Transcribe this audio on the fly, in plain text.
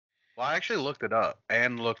Well, I actually looked it up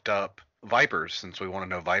and looked up Vipers since we want to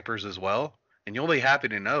know Vipers as well. And you'll be happy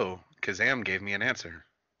to know Kazam gave me an answer.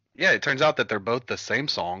 Yeah, it turns out that they're both the same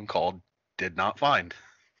song called Did Not Find.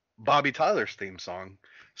 Bobby Tyler's theme song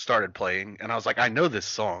started playing, and I was like, I know this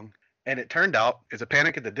song. And it turned out it's a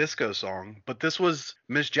Panic at the Disco song, but this was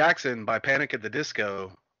Miss Jackson by Panic at the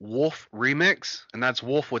Disco Wolf remix, and that's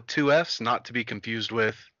Wolf with two F's, not to be confused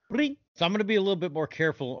with. So I'm going to be a little bit more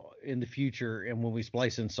careful in the future and when we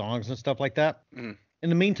splice in songs and stuff like that. In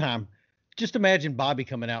the meantime, just imagine Bobby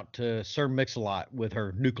coming out to Sir Mix-a-Lot with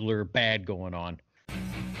her nuclear bad going on.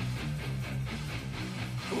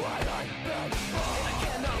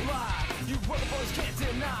 You boys can't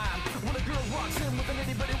deny when a girl walks in with an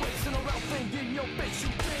anybody wasting around thing in your face, you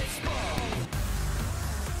can't spot.